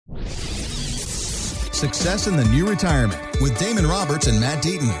Success in the New Retirement with Damon Roberts and Matt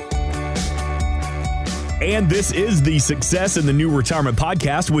Deaton. And this is the Success in the New Retirement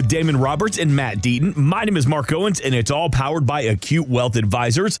podcast with Damon Roberts and Matt Deaton. My name is Mark Owens, and it's all powered by Acute Wealth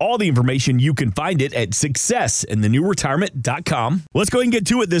Advisors. All the information, you can find it at successinthenewretirement.com. Let's go ahead and get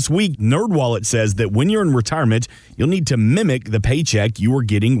to it this week. NerdWallet says that when you're in retirement, you'll need to mimic the paycheck you were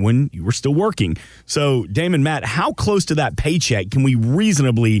getting when you were still working. So, Damon, Matt, how close to that paycheck can we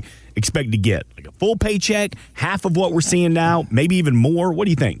reasonably expect to get? Like a full paycheck, half of what we're seeing now, maybe even more? What do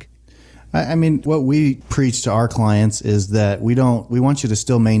you think? I mean, what we preach to our clients is that we want you to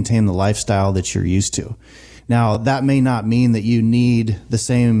still maintain the lifestyle that you're used to. Now, that may not mean that you need the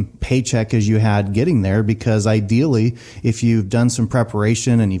same paycheck as you had getting there, because ideally, if you've done some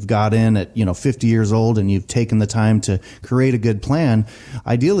preparation and you've got in at 50 years old and you've taken the time to create a good plan,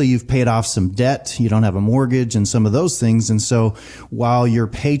 ideally you've paid off some debt, you don't have a mortgage and some of those things. And so while your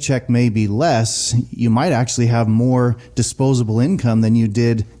paycheck may be less, you might actually have more disposable income than you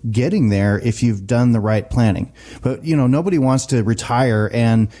did getting there if you've done the right planning. But, nobody wants to retire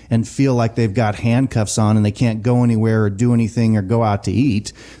and feel like they've got handcuffs on and they can't go anywhere or do anything or go out to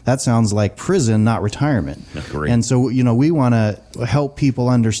eat. That sounds like prison, not retirement. And so, we want to help people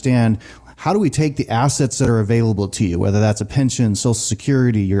understand, how do we take the assets that are available to you, whether that's a pension, Social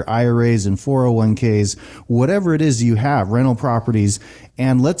Security, your IRAs and 401ks, whatever it is you have, rental properties,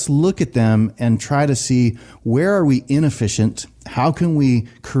 and let's look at them and try to see, where are we inefficient? How can we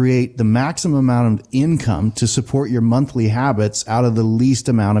create the maximum amount of income to support your monthly habits out of the least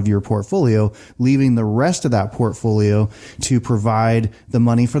amount of your portfolio, leaving the rest of that portfolio to provide the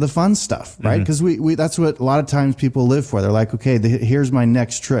money for the fun stuff, right? Because we that's what a lot of times people live for. They're like, okay, here's my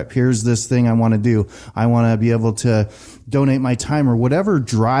next trip. Here's this thing I want to do. I want to be able to donate my time, or whatever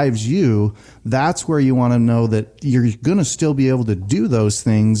drives you. That's where you want to know that you're going to still be able to do those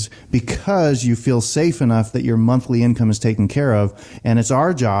things because you feel safe enough that your monthly income is taken care of. And it's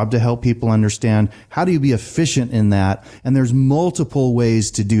our job to help people understand, how do you be efficient in that? And there's multiple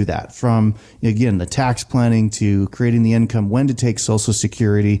ways to do that, from, again, the tax planning to creating the income, when to take Social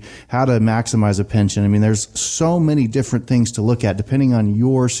Security, how to maximize a pension. I mean, there's so many different things to look at depending on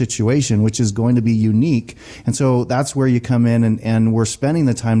your situation, which is going to be unique. And so that's where you come in, and we're spending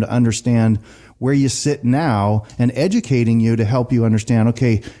the time to understand where you sit now and educating you to help you understand,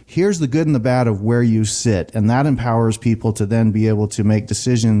 okay, here's the good and the bad of where you sit. And that empowers people to then be able to make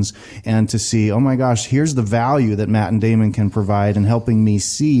decisions and to see, oh my gosh, here's the value that Matt and Damon can provide in helping me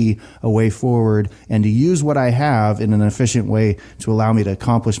see a way forward and to use what I have in an efficient way to allow me to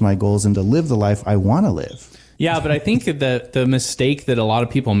accomplish my goals and to live the life I want to live. Yeah, but I think that the mistake that a lot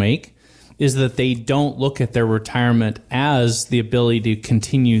of people make is that they don't look at their retirement as the ability to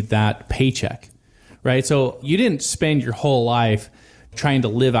continue that paycheck, right? So you didn't spend your whole life trying to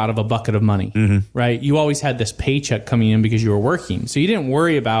live out of a bucket of money, right? You always had this paycheck coming in because you were working. So you didn't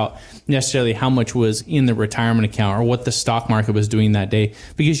worry about necessarily how much was in the retirement account or what the stock market was doing that day,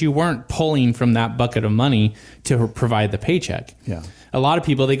 because you weren't pulling from that bucket of money to provide the paycheck. Yeah. A lot of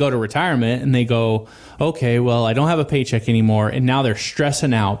people, they go to retirement and they go, okay, well, I don't have a paycheck anymore. And now they're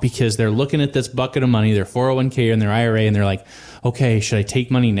stressing out because they're looking at this bucket of money, their 401k and their IRA, and they're like, okay, should I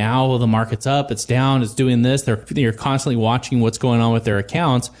take money now? Well, the market's up, it's down, it's doing this. You're constantly watching what's going on with their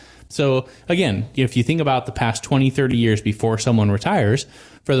accounts. So again, if you think about the past 20, 30 years before someone retires,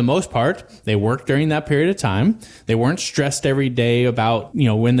 for the most part, they worked during that period of time. They weren't stressed every day about,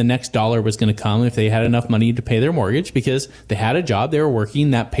 when the next dollar was going to come, if they had enough money to pay their mortgage, because they had a job, they were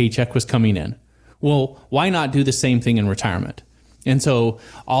working, that paycheck was coming in. Well, why not do the same thing in retirement? And so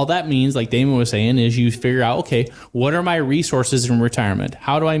all that means, like Damon was saying, is you figure out, okay, what are my resources in retirement?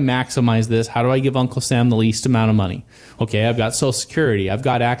 How do I maximize this? How do I give Uncle Sam the least amount of money? Okay, I've got Social Security. I've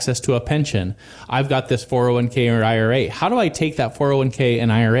got access to a pension. I've got this 401k or IRA. How do I take that 401k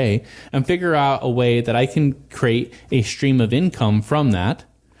and IRA and figure out a way that I can create a stream of income from that,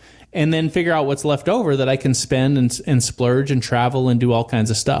 and then figure out what's left over that I can spend and splurge and travel and do all kinds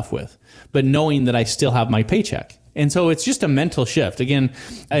of stuff with, but knowing that I still have my paycheck? And so it's just a mental shift. Again,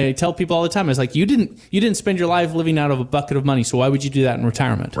 I tell people all the time, it's like, you didn't spend your life living out of a bucket of money, so why would you do that in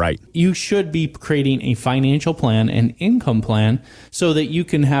retirement? Right. You should be creating a financial plan, an income plan, so that you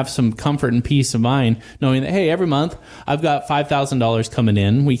can have some comfort and peace of mind knowing that, hey, every month I've got $5,000 coming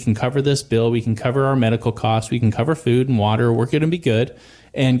in. We can cover this bill. We can cover our medical costs. We can cover food and water. We're going to be good.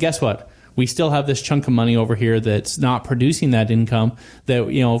 And guess what? We still have this chunk of money over here that's not producing that income that,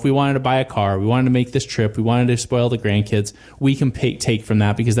 if we wanted to buy a car, we wanted to make this trip, we wanted to spoil the grandkids, we can take from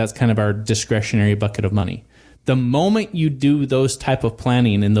that, because that's kind of our discretionary bucket of money. The moment you do those type of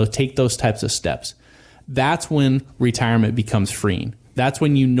planning and take those types of steps, that's when retirement becomes freeing. That's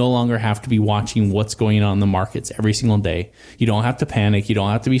when you no longer have to be watching what's going on in the markets every single day. You don't have to panic. You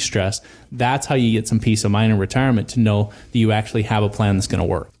don't have to be stressed. That's how you get some peace of mind in retirement, to know that you actually have a plan that's going to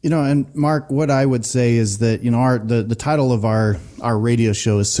work. And Mark, what I would say is that, the title of our radio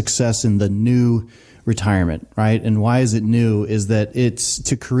show is Success in the New Retirement, right? And why is it new? Is that it's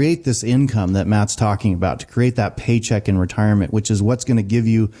to create this income that Matt's talking about, to create that paycheck in retirement, which is what's going to give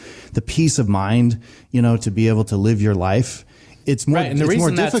you the peace of mind, to be able to live your life. It's more, right, and the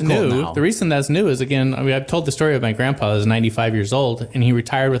reason that's new, now. The reason that's new is, again, I've told the story of my grandpa who's 95 years old, and he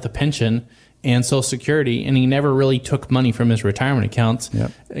retired with a pension and Social Security, and he never really took money from his retirement accounts,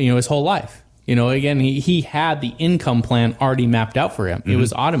 his whole life. Again, he had the income plan already mapped out for him. Mm-hmm. It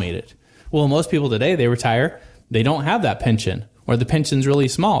was automated. Well, most people today, they retire, they don't have that pension, or the pension's really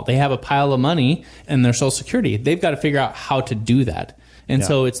small. They have a pile of money in their Social Security. They've got to figure out how to do that. And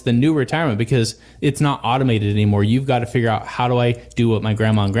so it's the new retirement, because it's not automated anymore. You've got to figure out, how do I do what my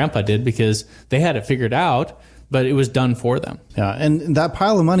grandma and grandpa did, because they had it figured out, but it was done for them. Yeah, and that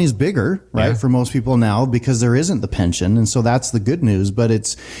pile of money is bigger, right, for most people now, because there isn't the pension. And so that's the good news, but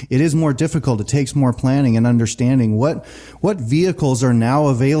it is more difficult. It takes more planning and understanding what vehicles are now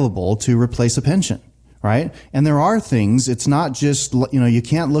available to replace a pension. Right. And there are things, it's not just, you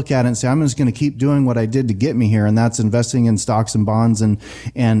can't look at it and say, I'm just going to keep doing what I did to get me here. And that's investing in stocks and bonds and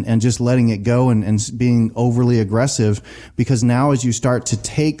just letting it go and being overly aggressive. Because now, as you start to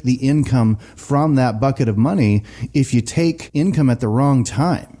take the income from that bucket of money, if you take income at the wrong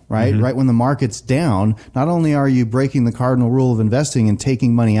time, right? Mm-hmm. Right when the market's down, not only are you breaking the cardinal rule of investing and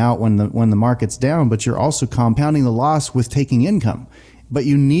taking money out when the market's down, but you're also compounding the loss with taking income. But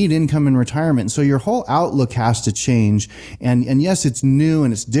you need income in retirement. So your whole outlook has to change. And yes, it's new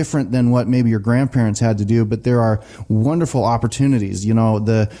and it's different than what maybe your grandparents had to do, but there are wonderful opportunities.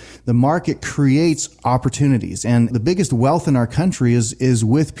 The market creates opportunities, and the biggest wealth in our country is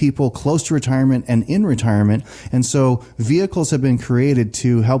with people close to retirement and in retirement. And so vehicles have been created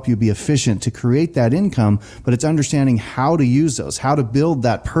to help you be efficient, to create that income, but it's understanding how to use those, how to build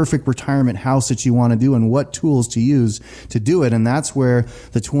that perfect retirement house that you want to do, and what tools to use to do it. And that's where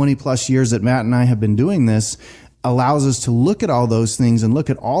the 20 plus years that Matt and I have been doing this allows us to look at all those things and look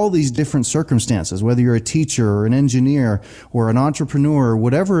at all these different circumstances, whether you're a teacher or an engineer or an entrepreneur, or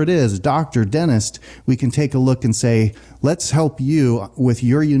whatever it is, doctor, dentist. We can take a look and say, let's help you with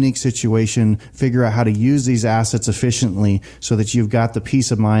your unique situation, figure out how to use these assets efficiently so that you've got the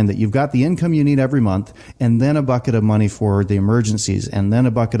peace of mind that you've got the income you need every month, and then a bucket of money for the emergencies, and then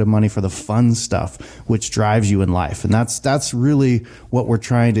a bucket of money for the fun stuff, which drives you in life. And that's really what we're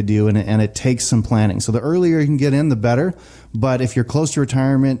trying to do. And it takes some planning. So the earlier you can get in, the better. But if you're close to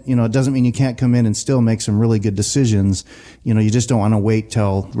retirement, it doesn't mean you can't come in and still make some really good decisions. You just don't want to wait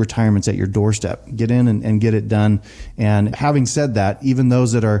till retirement's at your doorstep. Get in and get it done. And having said that, even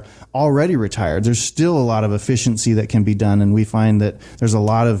those that are already retired, there's still a lot of efficiency that can be done. And we find that there's a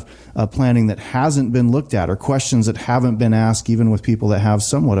lot of planning that hasn't been looked at, or questions that haven't been asked, even with people that have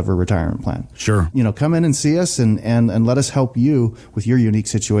somewhat of a retirement plan. Sure. Come in and see us and let us help you with your unique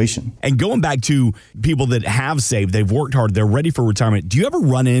situation. And going back to people that have saved, they've worked hard, they're ready for retirement. Do you ever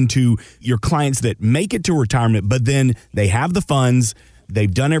run into your clients that make it to retirement, but then they have the funds,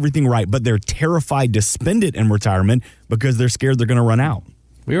 they've done everything right, but they're terrified to spend it in retirement because they're scared they're going to run out?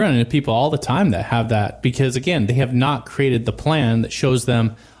 We run into people all the time that have that, because, again, they have not created the plan that shows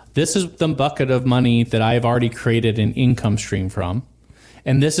them, this is the bucket of money that I've already created an income stream from,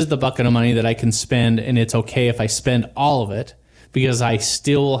 and this is the bucket of money that I can spend, and it's okay if I spend all of it, because I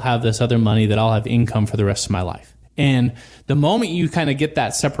still have this other money that I'll have income for the rest of my life. And the moment you kind of get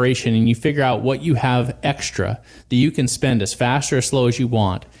that separation and you figure out what you have extra that you can spend as fast or as slow as you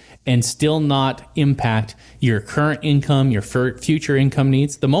want, and still not impact your current income, your future income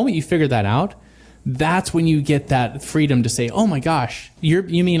needs, the moment you figure that out, that's when you get that freedom to say, oh my gosh,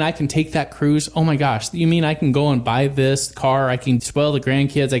 you mean I can take that cruise? Oh my gosh, you mean I can go and buy this car? I can spoil the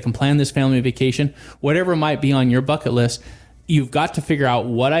grandkids. I can plan this family vacation, whatever might be on your bucket list. You've got to figure out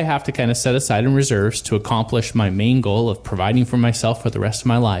what I have to kind of set aside in reserves to accomplish my main goal of providing for myself for the rest of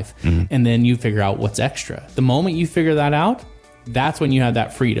my life. Mm-hmm. And then you figure out what's extra. The moment you figure that out, that's when you have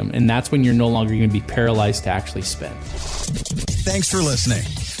that freedom. And that's when you're no longer going to be paralyzed to actually spend. Thanks for listening.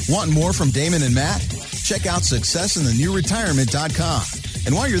 Want more from Damon and Matt? Check out successinthenewretirement.com.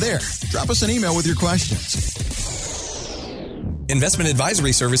 And while you're there, drop us an email with your questions. Investment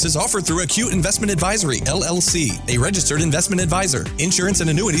advisory services offered through Acute Investment Advisory, LLC, a registered investment advisor. Insurance and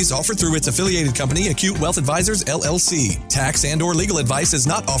annuities offered through its affiliated company, Acute Wealth Advisors, LLC. Tax and or legal advice is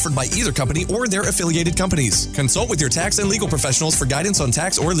not offered by either company or their affiliated companies. Consult with your tax and legal professionals for guidance on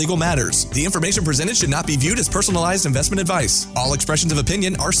tax or legal matters. The information presented should not be viewed as personalized investment advice. All expressions of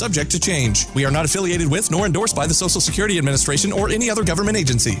opinion are subject to change. We are not affiliated with nor endorsed by the Social Security Administration or any other government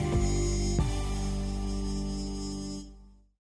agency.